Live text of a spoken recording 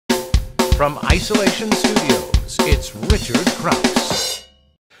From Isolation Studios, it's Richard Krause.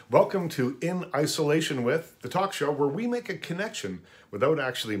 Welcome to In Isolation With, the talk show where we make a connection without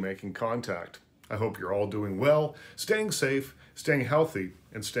actually making contact. I hope you're all doing well, staying safe, staying healthy,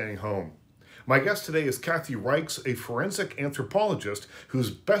 and staying home. My guest today is Kathy Reichs, a forensic anthropologist whose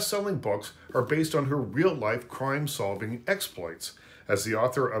best-selling books are based on her real-life crime-solving exploits. As the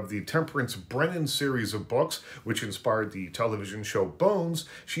author of the Temperance Brennan series of books, which inspired the television show Bones,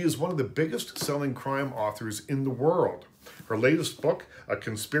 she is one of the biggest-selling crime authors in the world. Her latest book, A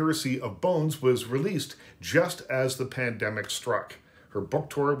Conspiracy of Bones, was released just as the pandemic struck. Her book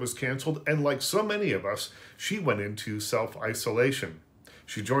tour was canceled, and like so many of us, she went into self-isolation.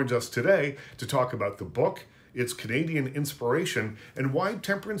 She joins us today to talk about the book, its Canadian inspiration, and why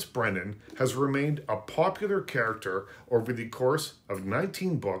Temperance Brennan has remained a popular character over the course of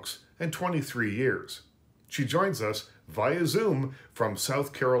 19 books and 23 years. She joins us via Zoom from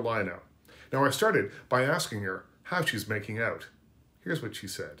South Carolina. Now, I started by asking her how she's making out. Here's what she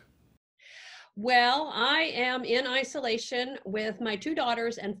said. Well, I am in isolation with my 2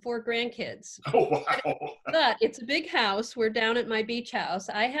 daughters and 4 grandkids. Oh, wow. But it's a big house. We're down at my beach house.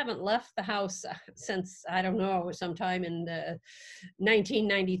 I haven't left the house since, I don't know, sometime in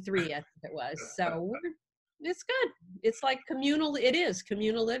 1993, I think it was. So it's good. It's like communal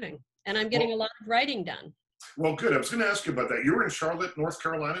living. And I'm getting a lot of writing done. Well, good. I was going to ask you about that. You're in Charlotte, North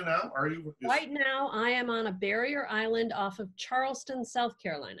Carolina now, are you? Right now, I am on a barrier island off of Charleston, South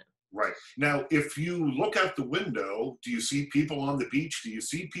Carolina. Right. Now, if you look out the window, do you see people on the beach? Do you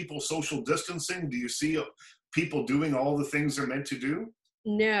see people social distancing? Do you see people doing all the things they're meant to do?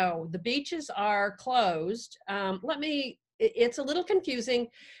 No, the beaches are closed. It's a little confusing.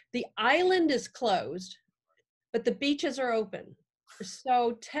 The island is closed, but the beaches are open.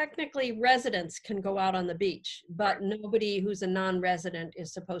 So technically residents can go out on the beach, but nobody who's a non-resident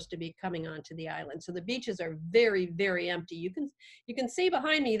is supposed to be coming onto the island. So the beaches are very, very empty. You can see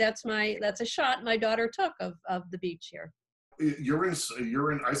behind me, that's a shot my daughter took of the beach here. You're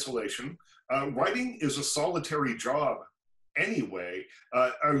in isolation. Writing is a solitary job anyway.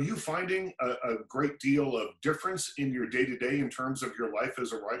 Are you finding a great deal of difference in your day-to-day in terms of your life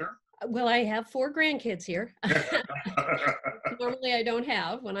as a writer? Well, I have 4 grandkids here. Normally I don't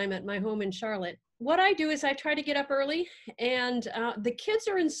have when I'm at my home in Charlotte. What I do is I try to get up early, and the kids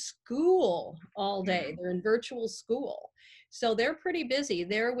are in school all day. They're in virtual school. So they're pretty busy.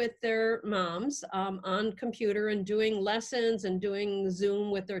 They're with their moms on computer and doing lessons and doing Zoom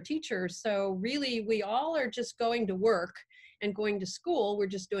with their teachers. So really, we all are just going to work and going to school. We're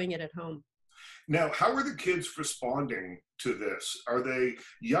just doing it at home. Now, how are the kids responding to this? Are they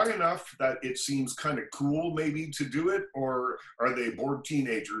young enough that it seems kind of cool maybe to do it, or are they bored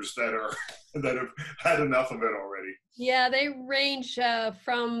teenagers that have had enough of it already? Yeah, they range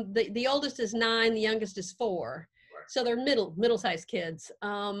from the oldest is 9, the youngest is 4. Right. So they're middle-sized kids.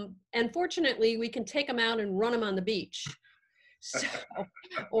 And fortunately, we can take them out and run them on the beach. So,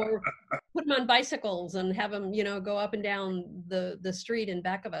 or put them on bicycles and have them, go up and down the street in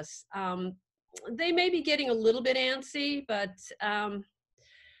back of us. They may be getting a little bit antsy, but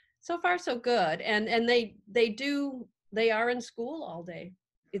so far so good. And they are in school all day.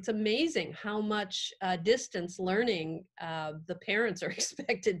 It's amazing how much distance learning the parents are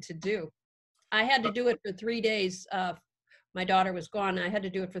expected to do. I had to do it for 3 days. My daughter was gone. I had to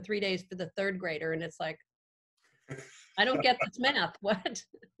do it for 3 days for the 3rd grader. And it's like, I don't get this math. What?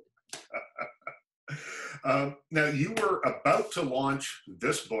 Now, you were about to launch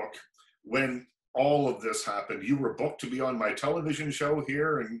this book when all of this happened. You were booked to be on my television show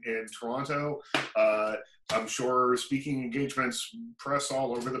here in Toronto. I'm sure speaking engagements, press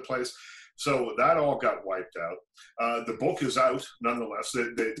all over the place. So that all got wiped out. The book is out nonetheless.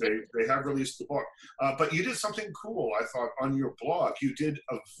 They have released the book. But you did something cool, I thought, on your blog. You did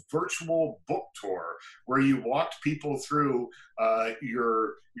a virtual book tour where you walked people through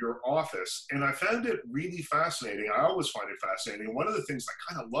your office. And I found it really fascinating. I always find it fascinating. One of the things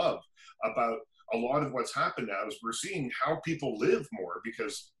I kind of love about a lot of what's happened now is we're seeing how people live more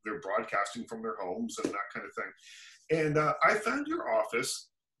because they're broadcasting from their homes and that kind of thing. And I found your office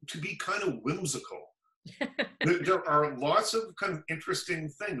to be kind of whimsical. There are lots of kind of interesting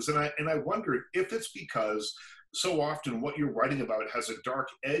things, and I wondered if it's because so often what you're writing about has a dark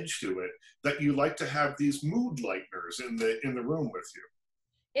edge to it that you like to have these mood lighteners in the room with you.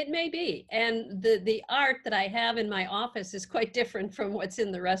 It may be. And the art that I have in my office is quite different from what's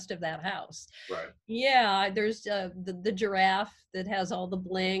in the rest of that house. Right. Yeah, there's the giraffe that has all the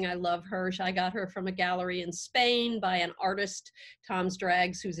bling. I love her. I got her from a gallery in Spain by an artist, Tom's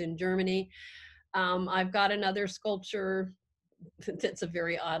Drags, who's in Germany. I've got another sculpture That's a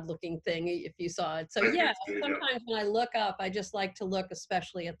very odd looking thing if you saw it. So I yeah, did see it, yeah. sometimes when I look up, I just like to look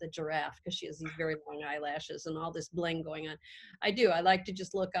especially at the giraffe because she has these very long eyelashes and all this bling going on. I do. I like to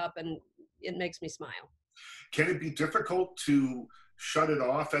just look up and it makes me smile. Can it be difficult to shut it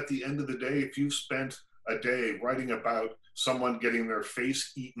off at the end of the day if you've spent a day writing about someone getting their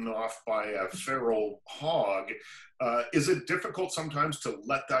face eaten off by a feral hog? Is it difficult sometimes to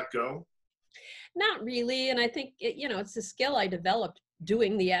let that go? Not really. And I think, it's a skill I developed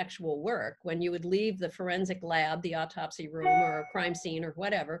doing the actual work. When you would leave the forensic lab, the autopsy room or a crime scene or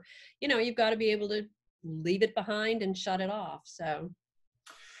whatever, you've got to be able to leave it behind and shut it off. So,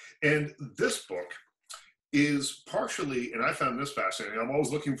 And this book is partially, and I found this fascinating. I'm always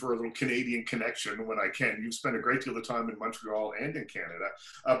looking for a little Canadian connection when I can. You've spent a great deal of time in Montreal and in Canada,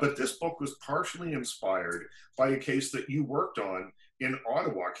 but this book was partially inspired by a case that you worked on in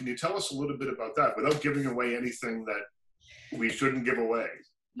Ottawa. Can you tell us a little bit about that without giving away anything that we shouldn't give away?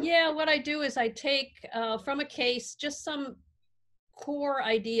 yeah, what I do is I take from a case just some core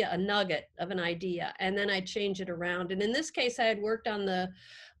idea, a nugget of an idea, and then I change it around. And in this case, I had worked on a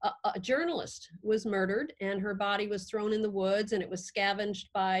journalist was murdered and her body was thrown in the woods and it was scavenged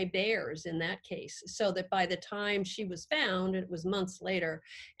by bears in that case. So that by the time she was found, it was months later,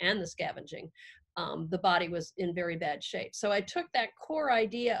 and the scavenging, the body was in very bad shape. So I took that core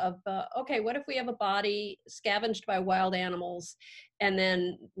idea of, okay, what if we have a body scavenged by wild animals, and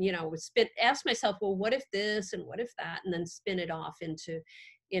then, ask myself, well, what if this and what if that, and then spin it off into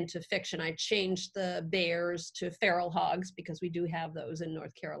fiction. I changed the bears to feral hogs because we do have those in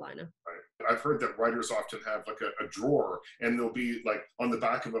North Carolina. I've heard that writers often have like a drawer, and they'll be like on the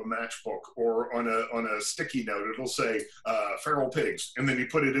back of a matchbook or on a sticky note, it'll say feral pigs, and then you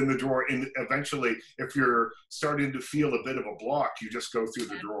put it in the drawer, and eventually if you're starting to feel a bit of a block, you just go through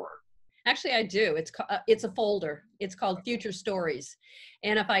the drawer. Actually, I do. It's a folder. It's called Future Stories.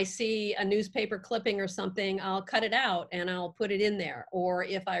 And if I see a newspaper clipping or something, I'll cut it out and I'll put it in there. Or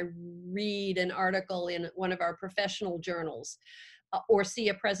if I read an article in one of our professional journals, or see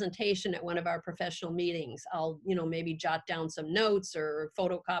a presentation at one of our professional meetings, I'll, maybe jot down some notes or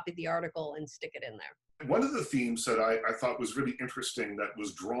photocopy the article and stick it in there. One of the themes that I thought was really interesting that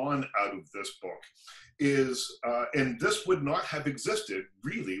was drawn out of this book is, and this would not have existed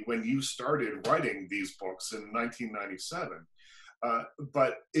really when you started writing these books in 1997,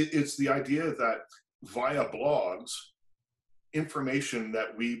 but it's the idea that via blogs, information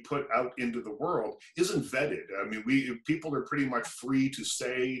that we put out into the world isn't vetted. I mean, people are pretty much free to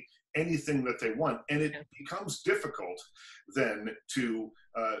say anything that they want, and it becomes difficult then to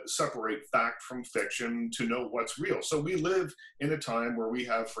separate fact from fiction, to know what's real. So we live in a time where we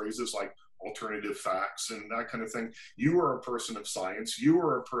have phrases like alternative facts and that kind of thing. You are a person of science. You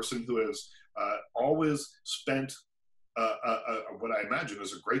are a person who has always spent what I imagine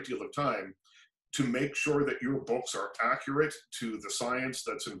is a great deal of time to make sure that your books are accurate to the science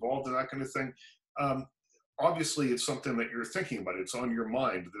that's involved in that kind of thing. Obviously, it's something that you're thinking about. It's on your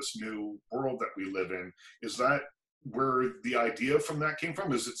mind, this new world that we live in. Is that where the idea from that came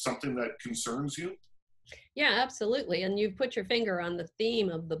from? Is it something that concerns you? Yeah, absolutely. And you've put your finger on the theme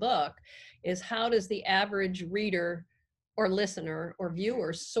of the book, is how does the average reader or listener or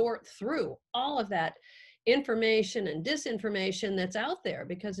viewer sort through all of that information and disinformation that's out there?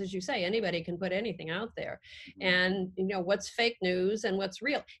 Because as you say, anybody can put anything out there. And what's fake news and what's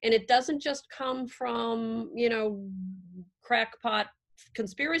real. And it doesn't just come from crackpot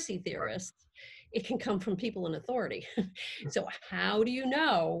conspiracy theorists. It can come from people in authority. So how do you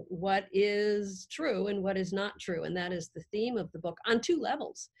know what is true and what is not true? And that is the theme of the book on two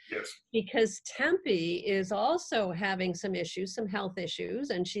levels. Yes. Because Tempe is also having some issues, some health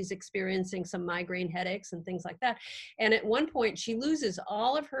issues, and she's experiencing some migraine headaches and things like that. And at one point, she loses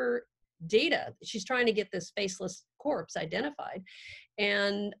all of her data. She's trying to get this faceless corpse identified.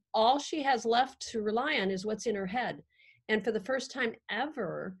 And all she has left to rely on is what's in her head. And for the first time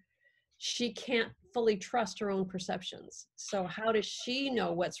ever, she can't fully trust her own perceptions. So how does she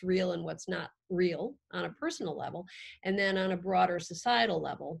know what's real and what's not real on a personal level? And then on a broader societal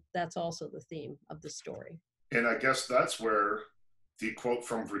level, that's also the theme of the story. And I guess that's where the quote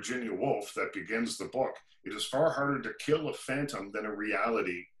from Virginia Woolf that begins the book, "It is far harder to kill a phantom than a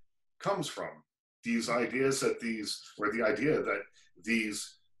reality," comes from. These ideas that the idea that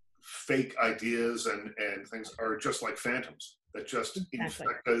these fake ideas and things are just like phantoms that just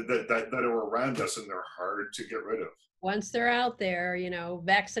infect, that are around us, and they're hard to get rid of. Once they're out there,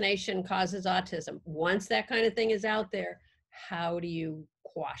 vaccination causes autism. Once that kind of thing is out there, how do you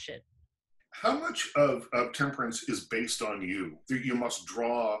quash it? How much of Temperance is based on you? You must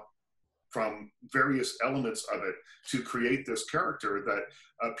draw from various elements of it to create this character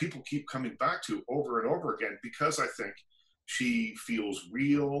that people keep coming back to over and over again, because I think she feels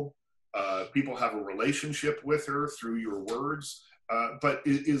real. People have a relationship with her through your words. But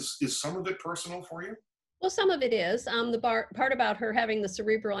is some of it personal for you? Well, some of it is. The part about her having the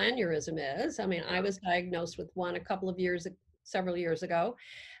cerebral aneurysm is, I mean, I was diagnosed with one several years ago.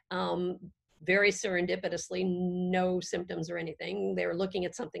 Um, very serendipitously, no symptoms or anything. They were looking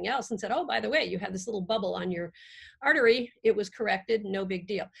at something else and said, oh, by the way, you have this little bubble on your artery. It was corrected, no big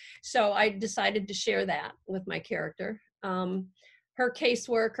deal. So I decided to share that with my character. Her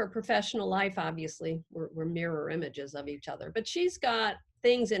casework, her professional life, obviously, were mirror images of each other. But she's got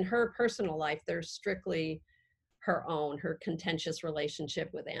things in her personal life that are strictly her own, her contentious relationship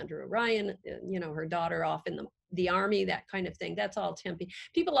with Andrew Ryan, her daughter off in the army, that kind of thing. That's all Tempe.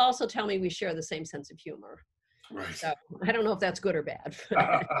 People also tell me we share the same sense of humor. Right. So I don't know if that's good or bad.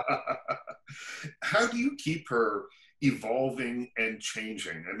 How do you keep her evolving and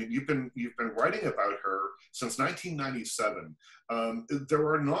changing? I mean, you've been writing about her since 1997. There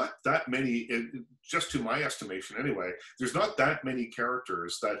are not that many, just to my estimation anyway, there's not that many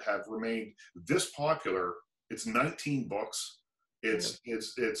characters that have remained this popular. It's 19 books. It's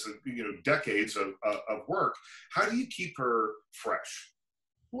decades of work. How do you keep her fresh?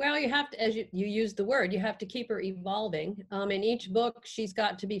 Well, you have to, as you used the word, you have to keep her evolving. In each book, she's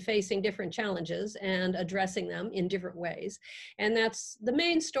got to be facing different challenges and addressing them in different ways. And that's the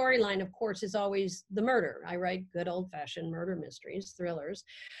main storyline, of course, is always the murder. I write good old-fashioned murder mysteries, thrillers.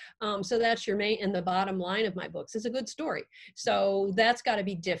 So that's your main, and the bottom line of my books is a good story. So that's got to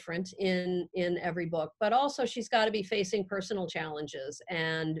be different in every book. But also she's got to be facing personal challenges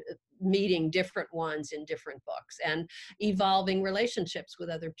and meeting different ones in different books and evolving relationships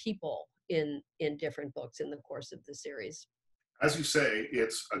with other people in different books in the course of the series. As you say,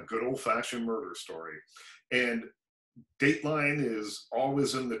 it's a good old-fashioned murder story. And Dateline is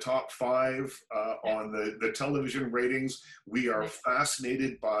always in the top 5 on the television ratings. We are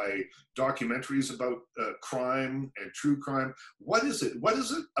fascinated by documentaries about crime and true crime. What is it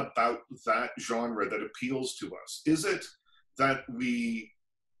about that genre that appeals to us? Is it that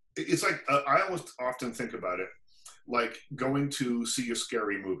it's like, I always often think about it like going to see a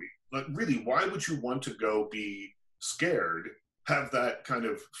scary movie. Like, really, why would you want to go be scared, have that kind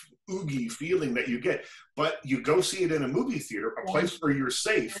of oogie feeling that you get? But you go see it in a movie theater, a place where you're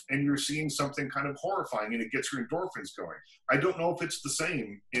safe, and you're seeing something kind of horrifying, and it gets your endorphins going. I don't know if it's the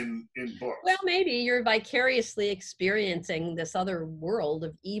same in books. Well, maybe you're vicariously experiencing this other world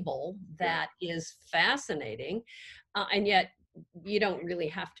of evil that is fascinating, and yet you don't really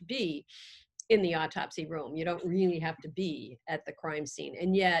have to be in the autopsy room. You don't really have to be at the crime scene.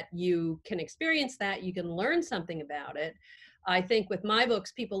 And yet you can experience that. You can learn something about it. I think with my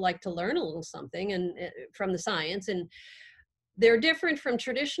books, people like to learn a little something and from the science. And they're different from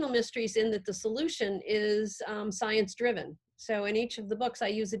traditional mysteries in that the solution is science driven. So in each of the books, I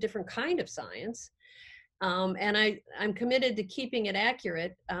use a different kind of science. And I'm committed to keeping it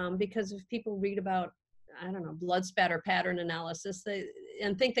accurate because if people read about, I don't know, blood spatter pattern analysis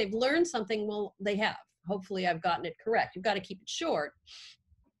and think they've learned something, well, they have. Hopefully I've gotten it correct. You've got to keep it short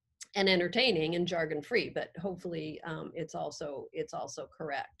and entertaining and jargon free, but hopefully it's also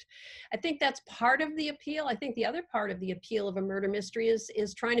correct. I think that's part of the appeal. I think the other part of the appeal of a murder mystery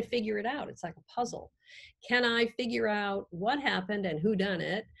is trying to figure it out. It's like a puzzle. Can I figure out what happened and who done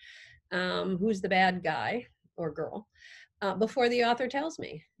it? Who's the bad guy or girl before the author tells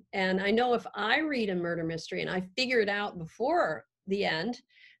me? And I know if I read a murder mystery and I figure it out before the end,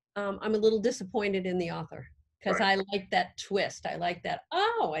 I'm a little disappointed in the author because I like that twist. I like that,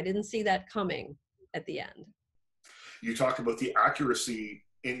 oh, I didn't see that coming at the end. You talk about the accuracy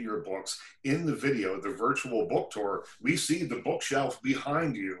in your books. In the video, the virtual book tour, we see the bookshelf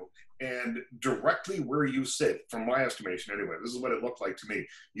behind you, and directly where you sit, from my estimation anyway, this is what it looked like to me.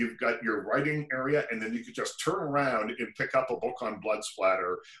 You've got your writing area, and then you could just turn around and pick up a book on blood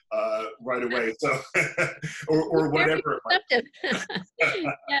splatter right away. So, or whatever it might be.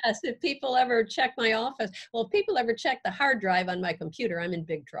 Yes, if people ever check my office, well, if people ever check the hard drive on my computer, I'm in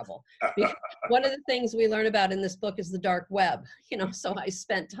big trouble. One of the things we learn about in this book is the dark web. So I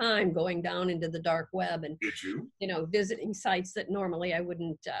spent time going down into the dark web and, Did you? visiting sites that normally I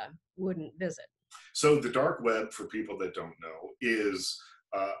wouldn't visit. So the dark web, for people that don't know, is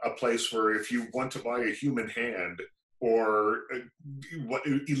a place where if you want to buy a human hand or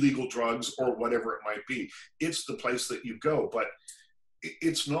illegal drugs or whatever it might be, it's the place that you go. But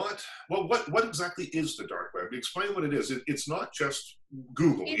it's not, well, what exactly is the dark web? Explain what it is. It's not just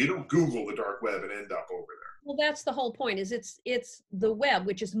Google. You don't Google the dark web and end up over there. Well, that's the whole point, is it's the web,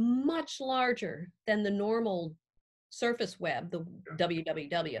 which is much larger than the normal surface web, the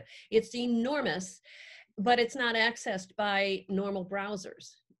www. It's enormous, but it's not accessed by normal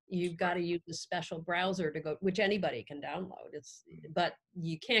browsers. You've got to use a special browser to go, which anybody can download. But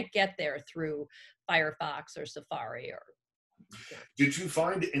you can't get there through Firefox or Safari or. Yeah. Did you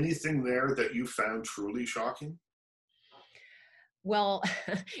find anything there that you found truly shocking? Well,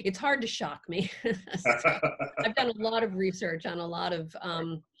 it's hard to shock me. So I've done a lot of research on a lot of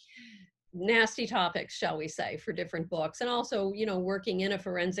nasty topics, shall we say, for different books. And also, working in a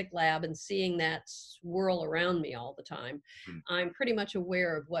forensic lab and seeing that swirl around me all the time, I'm pretty much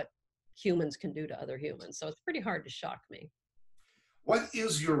aware of what humans can do to other humans. So it's pretty hard to shock me. What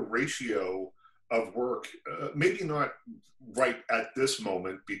is your ratio of work? Maybe not right at this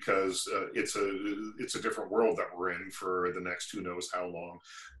moment, because it's a different world that we're in for the next who knows how long.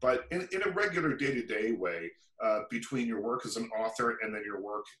 But in a regular day-to-day way, between your work as an author and then your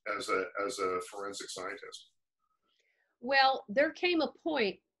work as a forensic scientist. Well, there came a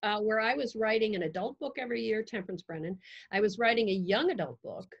point where I was writing an adult book every year, Temperance Brennan. I was writing a young adult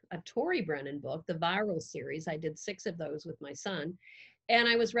book, a Tori Brennan book, the Viral series. I did 6 of those with my son. And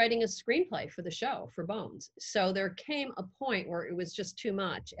I was writing a screenplay for the show, for Bones. So there came a point where it was just too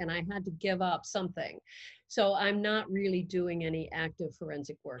much and I had to give up something. So I'm not really doing any active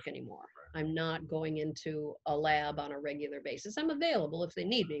forensic work anymore. I'm not going into a lab on a regular basis. I'm available if they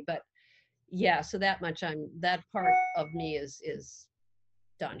need me, but yeah, so that much that part of me is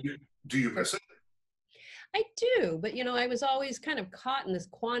done. Do you miss it? I do, but I was always kind of caught in this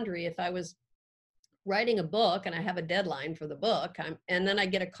quandary. If I was writing a book and I have a deadline for the book, and then I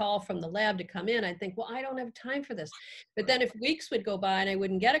get a call from the lab to come in, I think, well, I don't have time for this. But then if weeks would go by and I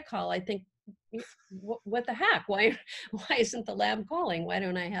wouldn't get a call, I think, what the heck? Why isn't the lab calling? Why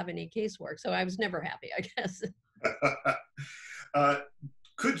don't I have any casework? So I was never happy, I guess.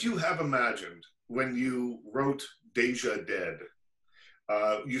 Could you have imagined when you wrote Deja Dead?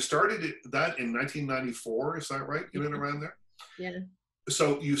 You started that in 1994, is that right? In and around there? Yeah.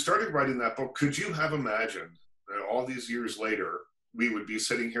 So you started writing that book. Could you have imagined that all these years later, we would be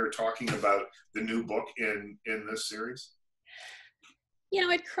sitting here talking about the new book in this series?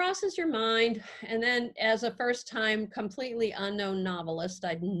 It crosses your mind. And then as a first-time completely unknown novelist,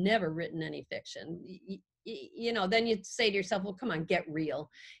 I'd never written any fiction. Then you'd say to yourself, well, come on, get real.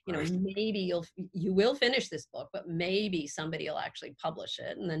 Right. Maybe you will finish this book, but maybe somebody will actually publish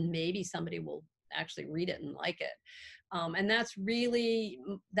it. And then maybe somebody will actually read it and like it. And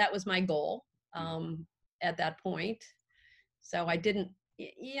that was my goal at that point. So I didn't,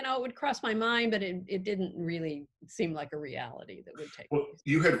 it would cross my mind, but it didn't really seem like a reality that would take place.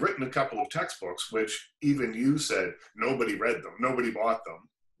 You had written a couple of textbooks, which even you said nobody read them, nobody bought them.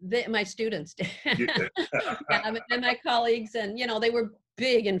 My students did. And my colleagues, and they were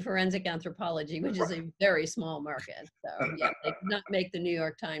big in forensic anthropology, which is a very small market. So yeah, they did not make the New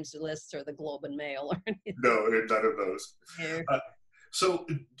York Times lists or the Globe and Mail or anything. No, none of those. Yeah. So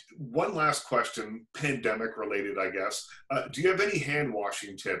one last question, pandemic related, I guess. Do you have any hand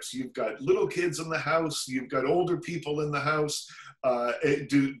washing tips? You've got little kids in the house, you've got older people in the house.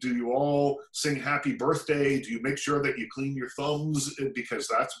 Do you all sing happy birthday? Do you make sure that you clean your thumbs? Because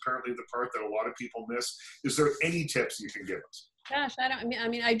that's apparently the part that a lot of people miss. Is there any tips you can give us? Gosh,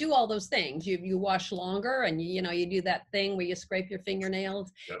 I do all those things. You wash longer, and you do that thing where you scrape your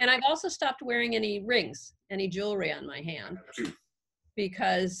fingernails. Yep. And I've also stopped wearing any rings, any jewelry on my hand.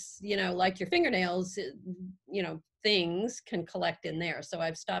 Because, like your fingernails, things can collect in there. So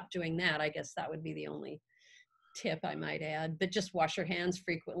I've stopped doing that. I guess that would be the only tip I might add. But just wash your hands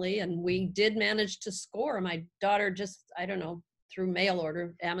frequently. And we did manage to score. My daughter just, I don't know, through mail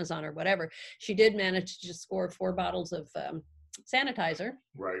order, Amazon or whatever, she did manage to just score 4 bottles of sanitizer.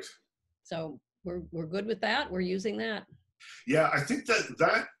 Right. So we're good with that. We're using that. Yeah, I think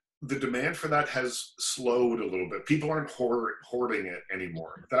that the demand for that has slowed a little bit. People aren't hoarding it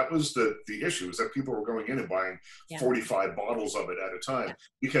anymore. That was the issue, is that people were going in and buying 45 bottles of it at a time. Yeah.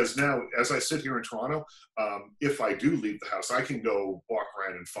 Because now, as I sit here in Toronto, if I do leave the house, I can go walk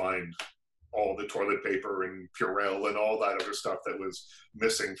around and find all the toilet paper and Purell and all that other stuff that was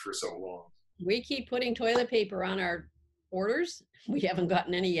missing for so long. We keep putting toilet paper on our orders. We haven't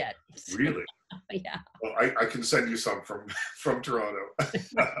gotten any yet. Really? Yeah. Well, I can send you some from Toronto.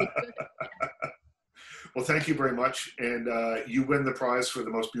 Well, thank you very much. And you win the prize for the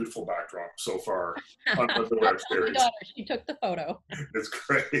most beautiful backdrop so far on the web series. My daughter, she took the photo. It's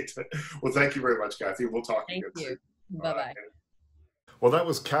great. Well, thank you very much, Kathy. We'll talk again soon. Thank you. Bye-bye. Well, that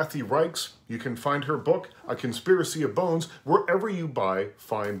was Kathy Reichs. You can find her book, A Conspiracy of Bones, wherever you buy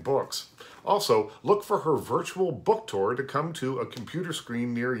fine books. Also, look for her virtual book tour to come to a computer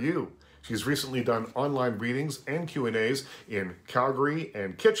screen near you. She's recently done online readings and Q&As in Calgary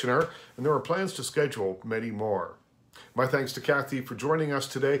and Kitchener, and there are plans to schedule many more. My thanks to Kathy for joining us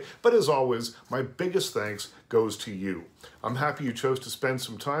today, but as always, my biggest thanks goes to you. I'm happy you chose to spend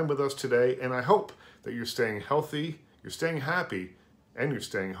some time with us today, and I hope that you're staying healthy, you're staying happy, and you're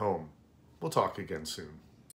staying home. We'll talk again soon.